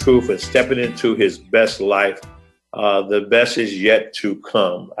 sharing his truth, and stepping into his best life. The best is yet to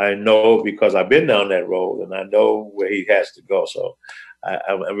come. I know because I've been down that road, and I know where he has to go. So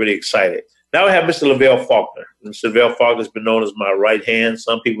I'm really excited. Now I have Mr. Lavelle Faulkner. Mr. Lavelle Faulkner has been known as my right hand.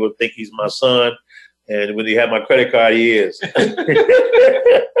 Some people think he's my son, and when he had my credit card, he is.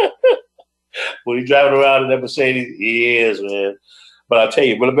 When he's driving around in that Mercedes, he is, man. But I'll tell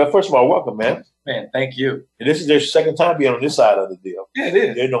you, Lavelle, first of all, welcome, man. Man, thank you. And this is their second time being on this side of the deal. Yeah, it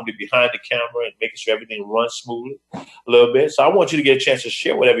is. They're normally behind the camera and making sure everything runs smoothly a little bit. So I want you to get a chance to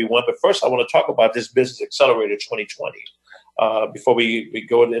share with everyone. But first, I want to talk about this Business Accelerator 2020 before we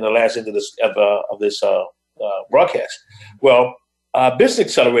go in the last end of this broadcast. Well, Business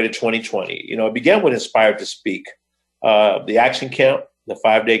Accelerator 2020, it began with Inspired to Speak, the action camp, the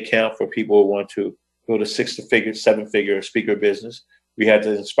 5-day camp for people who want to go to 6-figure, 7-figure speaker business. We had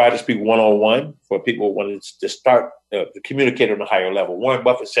the Inspired to Speak 101 for people who wanted to start to communicate on a higher level. Warren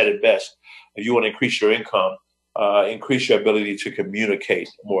Buffett said it best: if you want to increase your income, increase your ability to communicate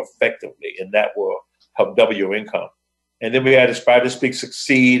more effectively, and that will help double your income. And then we had Inspired to Speak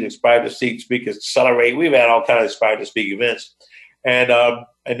Succeed, Inspired to Speak Accelerate. We've had all kinds of Inspired to Speak events. And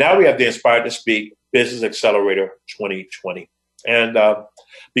now we have the Inspired to Speak Business Accelerator 2020. And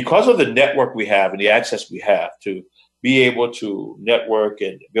because of the network we have and the access we have to be able to network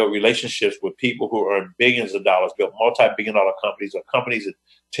and build relationships with people who earn billions of dollars, build multi-billion-dollar companies or companies at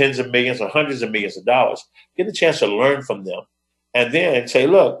tens of millions or hundreds of millions of dollars, get a chance to learn from them and then say,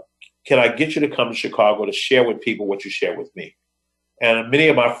 look, can I get you to come to Chicago to share with people what you share with me? And many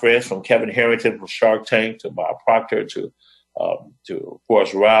of my friends, from Kevin Harrington from Shark Tank to Bob Proctor to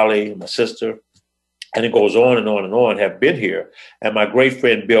Forrest Riley, my sister, and it goes on and on and on, have been here. And my great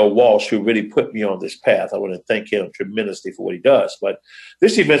friend, Bill Walsh, who really put me on this path, I want to thank him tremendously for what he does. But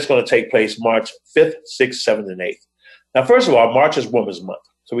this event's going to take place March 5th, 6th, 7th, and 8th. Now, first of all, March is Women's Month.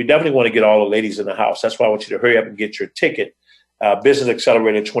 So we definitely want to get all the ladies in the house. That's why I want you to hurry up and get your ticket.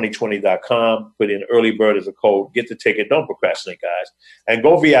 BusinessAccelerator2020.com. Put in early bird as a code. Get the ticket. Don't procrastinate, guys. And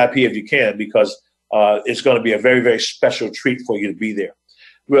go VIP if you can, because it's going to be a very, very special treat for you to be there.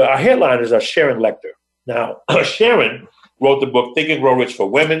 Well, our headliners are Sharon Lecter. Now, Sharon wrote the book Think and Grow Rich for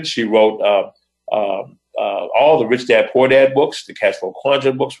Women. She wrote all the Rich Dad, Poor Dad books, the Cash Flow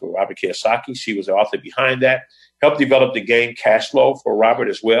Conjurer books for Robert Kiyosaki. She was the author behind that. Helped develop the game Cash Flow for Robert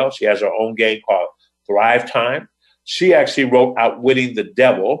as well. She has her own game called Thrive Time. She actually wrote Outwitting the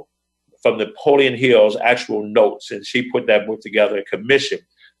Devil from Napoleon Hill's actual notes, and she put that book together and commissioned to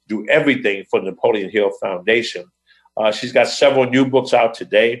do everything for the Napoleon Hill Foundation. She's got several new books out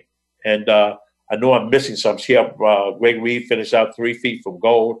today, and I know I'm missing some. She helped Greg Reed finish out 3 Feet from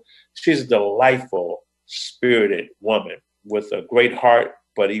Gold. She's a delightful, spirited woman with a great heart,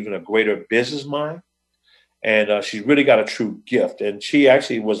 but even a greater business mind. And she's really got a true gift. And she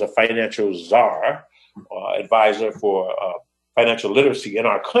actually was a financial czar, advisor for financial literacy in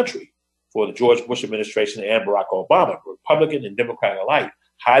our country for the George Bush administration and Barack Obama, Republican and Democrat alike.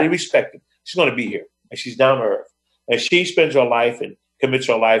 Highly respected. She's going to be here, and she's down to earth. And she spends her life and commits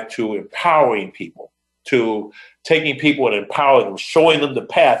her life to empowering people, to taking people and empowering them, showing them the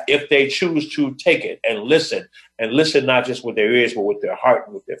path if they choose to take it and listen not just with their ears, but with their heart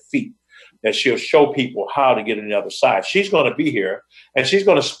and with their feet. That she'll show people how to get on the other side. She's going to be here, and she's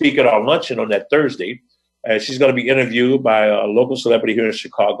going to speak at our luncheon on that Thursday. And she's going to be interviewed by a local celebrity here in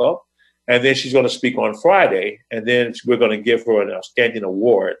Chicago. And then she's going to speak on Friday. And then we're going to give her an outstanding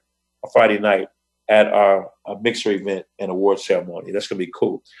award on Friday night at our mixer event and award ceremony. That's going to be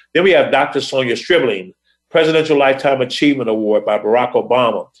cool. Then we have Dr. Sonia Stribling, Presidential Lifetime Achievement Award by Barack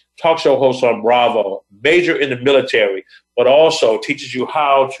Obama, talk show host on Bravo, major in the military, but also teaches you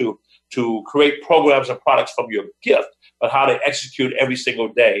how to create programs and products from your gift, but how to execute every single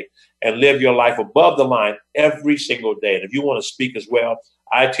day and live your life above the line every single day. And if you want to speak as well,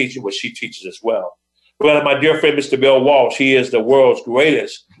 I teach you what she teaches as well. We have my dear friend, Mr. Bill Walsh. He is the world's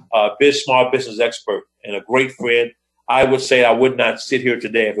greatest small business expert and a great friend. I would say I would not sit here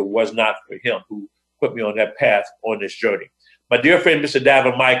today if it was not for him who put me on that path on this journey. My dear friend, Mr.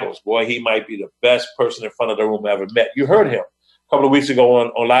 Davin Michaels, boy, he might be the best person in front of the room I ever met. You heard him a couple of weeks ago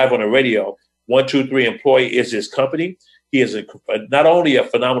on live on the radio. 123 Employee is his company. He is not only a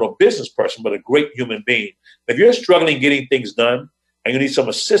phenomenal business person, but a great human being. If you're struggling getting things done and you need some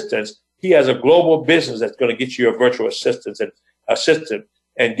assistance, he has a global business that's going to get you a virtual assistant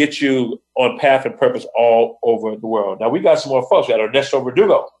and get you on path and purpose all over the world. Now, we got some more folks. We got Ernesto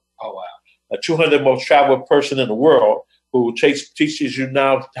Verdugo. Oh, wow. A 200 most traveled person in the world who teaches you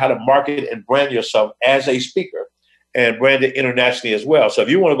now how to market and brand yourself as a speaker and brand it internationally as well. So if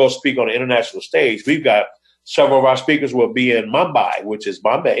you want to go speak on an international stage, we've got several of our speakers will be in Mumbai, which is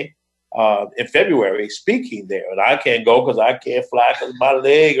Bombay, in February, speaking there. And I can't go because I can't fly because of my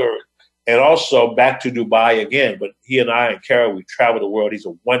leg, and also back to Dubai again. But he and I and Carol, we travel the world. He's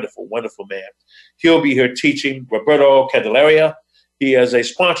a wonderful, wonderful man. He'll be here teaching. Roberto Candelaria, he is a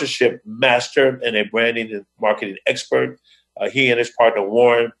sponsorship master and a branding and marketing expert. He and his partner,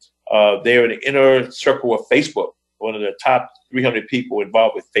 Warren, they're in the inner circle of Facebook, one of the top 300 people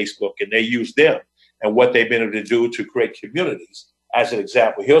involved with Facebook, and they use them and what they've been able to do to create communities as an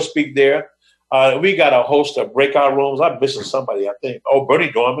example. He'll speak there. We got a host of breakout rooms. I'm missing somebody, I think. Oh,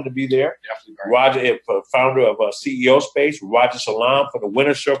 Bernie Dorman to be there. Roger, founder of CEO Space. Roger Salam from the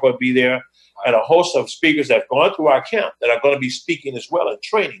Winner Circle will be there. And a host of speakers that have gone through our camp that are going to be speaking as well and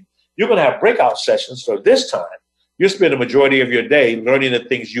training. You're going to have breakout sessions. So this time, you spend the majority of your day learning the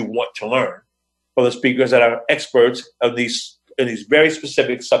things you want to learn from the speakers that are experts in these very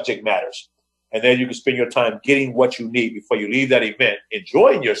specific subject matters. And then you can spend your time getting what you need before you leave that event,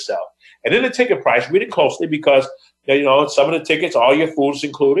 enjoying yourself. And then the ticket price, read it closely because, some of the tickets, all your food is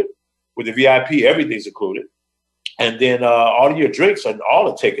included. With the VIP, everything's included. And then all of your drinks and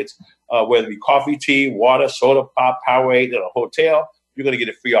all the tickets, whether it be coffee, tea, water, soda, pop, Powerade, and a hotel, you're going to get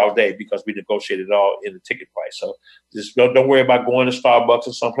it free all day because we negotiated it all in the ticket price. So just don't worry about going to Starbucks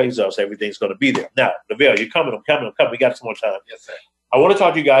or someplace else. Everything's going to be there. Now, Lavelle, you're coming. I'm coming. We got some more time. Yes, sir. I want to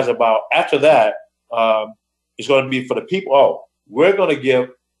talk to you guys about, after that, it's going to be for the people. Oh, we're going to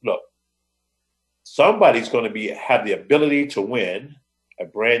somebody's going to have the ability to win a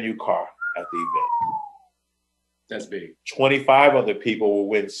brand new car at the event. That's big. 25 other people will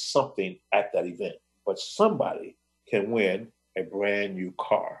win something at that event, but somebody can win a brand new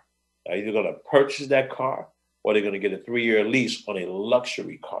car. They're either going to purchase that car or they're going to get a 3-year lease on a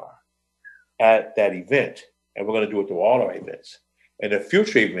luxury car at that event. And we're going to do it through all our events. And the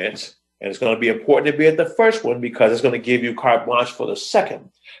future events, and it's going to be important to be at the first one because it's going to give you carte blanche for the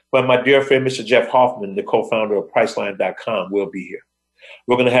second. But my dear friend, Mr. Jeff Hoffman, the co-founder of Priceline.com, will be here.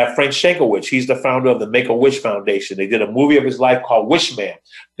 We're going to have Frank Shankowitz. He's the founder of the Make-A-Wish Foundation. They did a movie of his life called Wishman.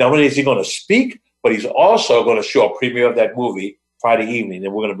 Not only is he going to speak, but he's also going to show a premiere of that movie Friday evening,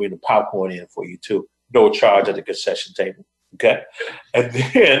 and we're going to bring the popcorn in for you, too. No charge at the concession table, okay? And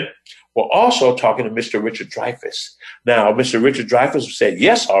then we're also talking to Mr. Richard Dreyfuss. Now, Mr. Richard Dreyfuss said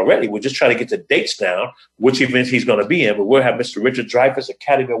yes already. We're just trying to get the dates down, which events he's going to be in. But we'll have Mr. Richard Dreyfuss,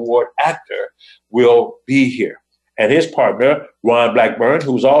 Academy Award actor, will be here. And his partner, Ron Blackburn,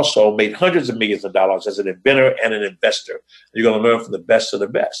 who's also made hundreds of millions of dollars as an inventor and an investor. You're going to learn from the best of the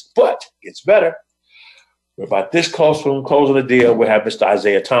best. But it gets better. We're about this close from closing the deal. We'll have Mr.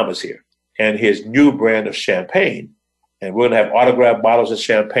 Isaiah Thomas here and his new brand of champagne. And we're going to have autographed bottles of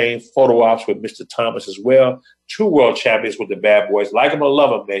champagne, photo ops with Mr. Thomas as well. 2 world champions with the Bad Boys. Like him or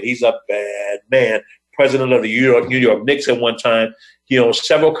love him, man. He's a bad man. President of the New York Knicks at one time. He owns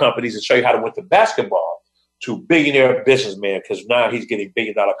several companies and show you how to win the basketball to billionaire businessman because now he's getting $1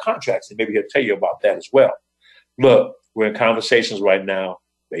 billion contracts. And maybe he'll tell you about that as well. Look, we're in conversations right now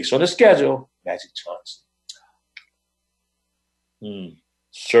based on the schedule. Magic Johnson.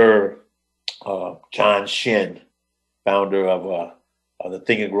 Sir John Shin, founder of the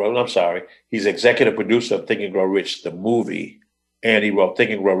Think and Grow. I'm sorry. He's executive producer of Think and Grow Rich, the movie. And he wrote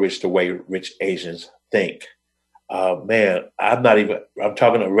Think and Grow Rich, the way rich Asians think. Man, I'm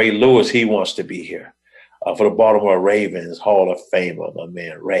talking to Ray Lewis. He wants to be here. For the Baltimore Ravens, Hall of Famer, my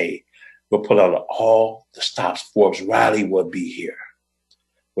man Ray. We'll pull out all the stops. Forbes Riley will be here.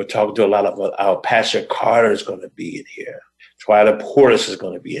 We're talking to a lot of our Pastor Carter is going to be in here. Twyla Portis is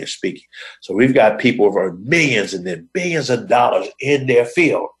going to be in speaking. So we've got people over millions and then billions of dollars in their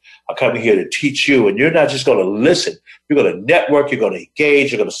field are coming here to teach you. And you're not just going to listen. You're going to network. You're going to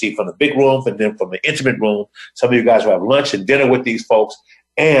engage. You're going to see from the big room and then from the intimate room. Some of you guys will have lunch and dinner with these folks.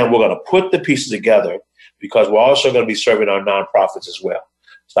 And we're going to put the pieces together because we're also going to be serving our nonprofits as well.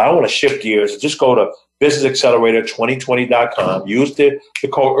 So I want to shift gears and just go to businessaccelerator2020.com. Use the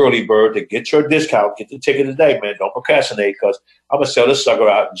code EARLYBIRD to get your discount. Get the ticket today, man. Don't procrastinate because I'm going to sell this sucker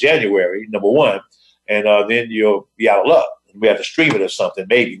out in January, number one, and then you'll be out of luck. We have to stream it or something,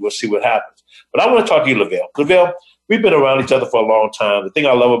 maybe. We'll see what happens. But I want to talk to you, Lavelle. Lavelle, we've been around each other for a long time. The thing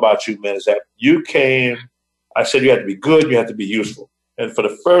I love about you, man, is that you came I said you have to be good, you have to be useful. And for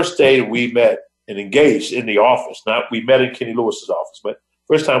the first day that we met and engaged in the office, we met in Kenny Lewis's office, but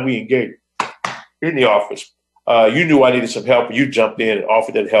first time we engaged in the office, you knew I needed some help, and you jumped in and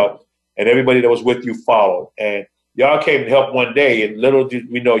offered that help, and everybody that was with you followed. And y'all came and helped one day, and little did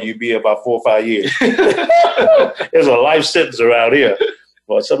we know you'd be here about 4 or 5 years. There's a life sentence around here.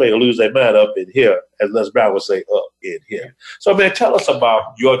 Well, somebody will lose their mind up in here, as Les Brown would say, up in here. So, man, tell us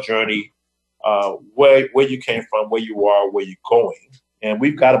about your journey, where you came from, where you are, where you're going. And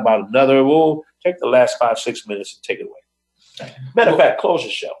we've got about we'll take the last 5-6 minutes and take it away. Matter of fact, close the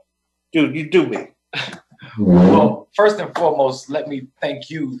show. Dude, you do me. Well, first and foremost, let me thank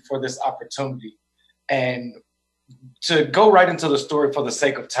you for this opportunity. And to go right into the story for the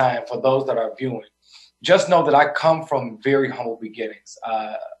sake of time, for those that are viewing, just know that I come from very humble beginnings.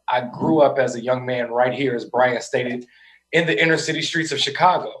 I grew up as a young man right here, as Brian stated, in the inner city streets of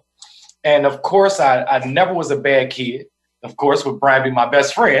Chicago. And of course, I never was a bad kid. Of course, with Brian being my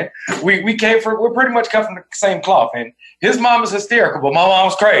best friend, we're pretty much cut from the same cloth. And his mom is hysterical, but my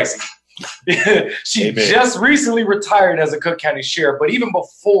mom's crazy. She Amen. Just recently retired as a Cook County sheriff, but even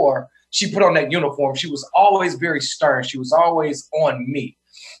before she put on that uniform, she was always very stern. She was always on me.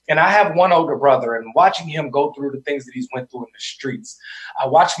 And I have one older brother, and watching him go through the things that he's went through in the streets, I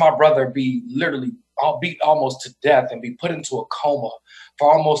watched my brother be literally beat almost to death and be put into a coma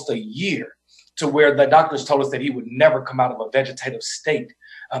for almost a year, to where the doctors told us that he would never come out of a vegetative state,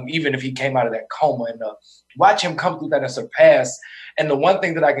 even if he came out of that coma. And watch him come through that and surpass. And the one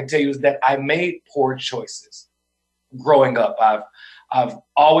thing that I can tell you is that I made poor choices growing up. I've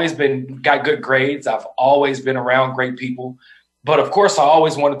always got good grades. I've always been around great people. But of course, I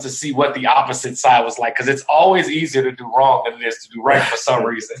always wanted to see what the opposite side was like, because it's always easier to do wrong than it is to do right for some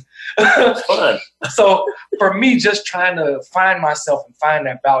reason. Fun. So for me, just trying to find myself and find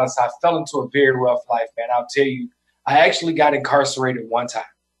that balance, I fell into a very rough life, man. I'll tell you, I actually got incarcerated one time.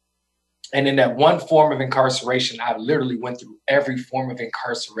 And in that one form of incarceration, I literally went through every form of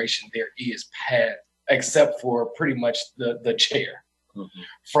incarceration there is, except for pretty much the chair. Mm-hmm.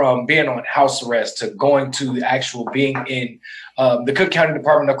 From being on house arrest to going to the actual being in the Cook County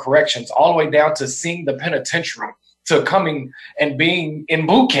Department of Corrections, all the way down to seeing the penitentiary, to coming and being in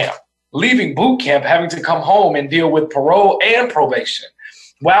boot camp, leaving boot camp, having to come home and deal with parole and probation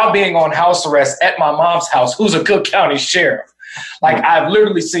while being on house arrest at my mom's house, who's a Cook County sheriff. Like, I've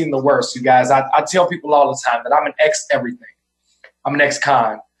literally seen the worst, you guys. I tell people all the time that I'm an ex-everything. I'm an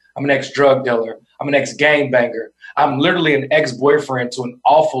ex-con. I'm an ex-drug dealer. I'm an ex-gangbanger. I'm literally an ex-boyfriend to an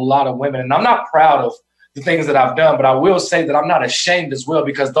awful lot of women. And I'm not proud of the things that I've done, but I will say that I'm not ashamed as well,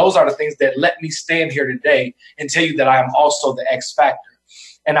 because those are the things that let me stand here today and tell you that I am also the X factor.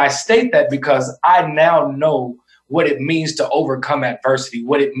 And I state that because I now know what it means to overcome adversity,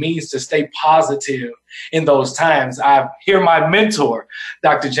 what it means to stay positive in those times. I hear my mentor,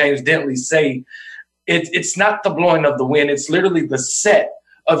 Dr. James Dentley, say, it's not the blowing of the wind, it's literally the set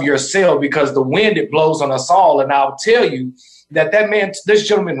of your sail, because the wind, it blows on us all. And I'll tell you that man, this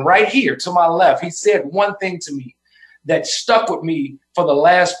gentleman right here to my left, he said one thing to me that stuck with me for the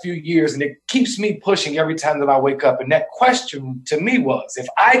last few years, and it keeps me pushing every time that I wake up. And that question to me was, if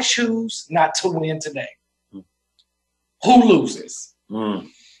I choose not to win today, who loses?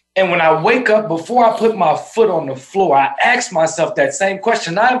 And when I wake up, before I put my foot on the floor, I ask myself that same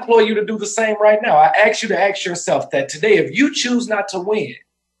question. I implore you to do the same right now. I ask you to ask yourself that today, if you choose not to win,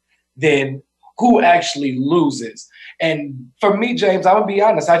 then who actually loses? And for me, James, I'm going to be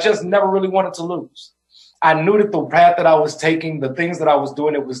honest, I just never really wanted to lose. I knew that the path that I was taking, the things that I was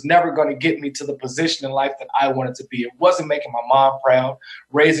doing, it was never going to get me to the position in life that I wanted to be. It wasn't making my mom proud,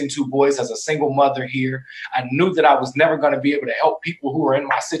 raising 2 boys as a single mother here. I knew that I was never going to be able to help people who were in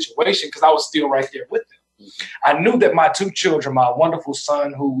my situation, because I was still right there with them. I knew that my 2 children, my wonderful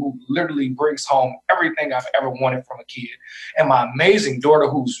son who literally brings home everything I've ever wanted from a kid, and my amazing daughter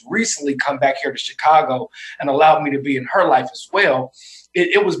who's recently come back here to Chicago and allowed me to be in her life as well,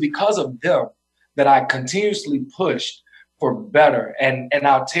 it was because of them that I continuously pushed for better. And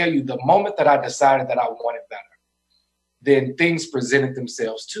I'll tell you, the moment that I decided that I wanted better, then things presented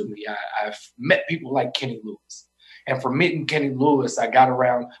themselves to me. I've met people like Kenny Lewis. And from meeting Kenny Lewis, I got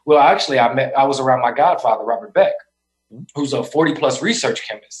around, well, actually, I was around my godfather, Robert Beck, who's a 40-plus research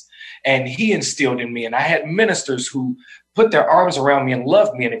chemist. And he instilled in me, and I had ministers who put their arms around me and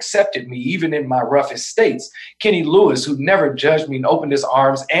loved me and accepted me, even in my roughest states. Kenny Lewis, who never judged me and opened his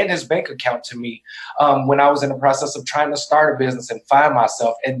arms and his bank account to me when I was in the process of trying to start a business and find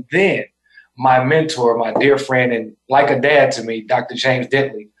myself. And then my mentor, my dear friend, and like a dad to me, Dr. James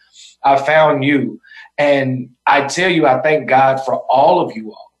Dentley, I found you. And I tell you, I thank God for all of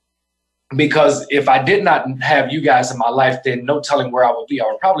you all. Because if I did not have you guys in my life, then no telling where I would be. I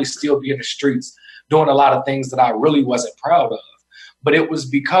would probably still be in the streets doing a lot of things that I really wasn't proud of. But it was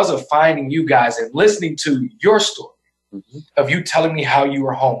because of finding you guys and listening to your story of you telling me how you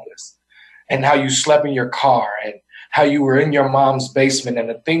were homeless and how you slept in your car and how you were in your mom's basement and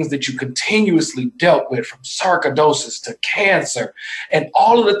the things that you continuously dealt with, from sarcoidosis to cancer and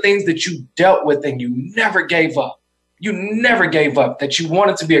all of the things that you dealt with, and you never gave up. You never gave up, that you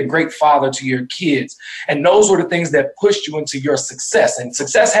wanted to be a great father to your kids. And those were the things that pushed you into your success. And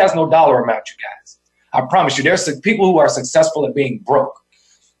success has no dollar amount, you guys. I promise you, there's people who are successful at being broke.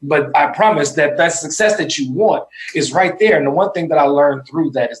 But I promise that that success that you want is right there. And the one thing that I learned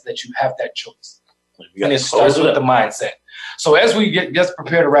through that is that you have that choice. And it starts with the mindset. So as we get just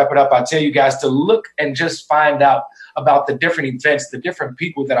prepared to wrap it up, I tell you guys to look and just find out about the different events, the different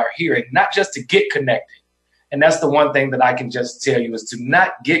people that are here, and not just to get connected. And that's the one thing that I can just tell you is to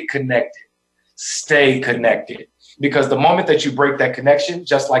not get connected. Stay connected. Because the moment that you break that connection,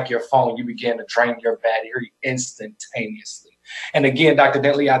 just like your phone, you begin to drain your battery instantaneously. And again, Dr.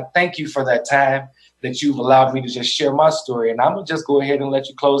 Dentley, I thank you for that time that you've allowed me to just share my story. And I'm going to just go ahead and let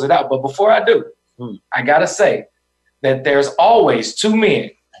you close it out. But before I do, I got to say that there's always two men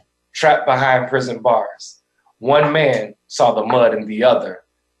trapped behind prison bars. One man saw the mud and the other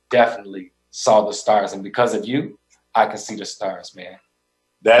definitely saw the stars. And because of you, I can see the stars, man.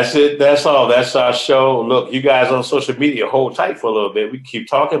 That's it. That's all. That's our show. Look, you guys on social media, hold tight for a little bit. We can keep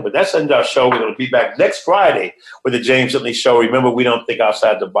talking, but that's our show. We're going to be back next Friday with the James Dentley Show. Remember, we don't think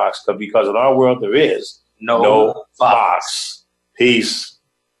outside the box because in our world there is no box. Peace.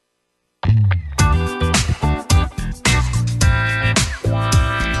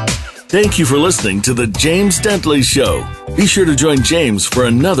 Thank you for listening to the James Dentley Show. Be sure to join James for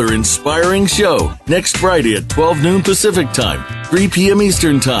another inspiring show next Friday at 12 noon Pacific Time, 3 p.m.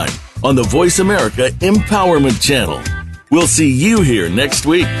 Eastern Time on the Voice America Empowerment Channel. We'll see you here next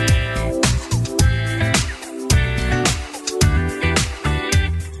week.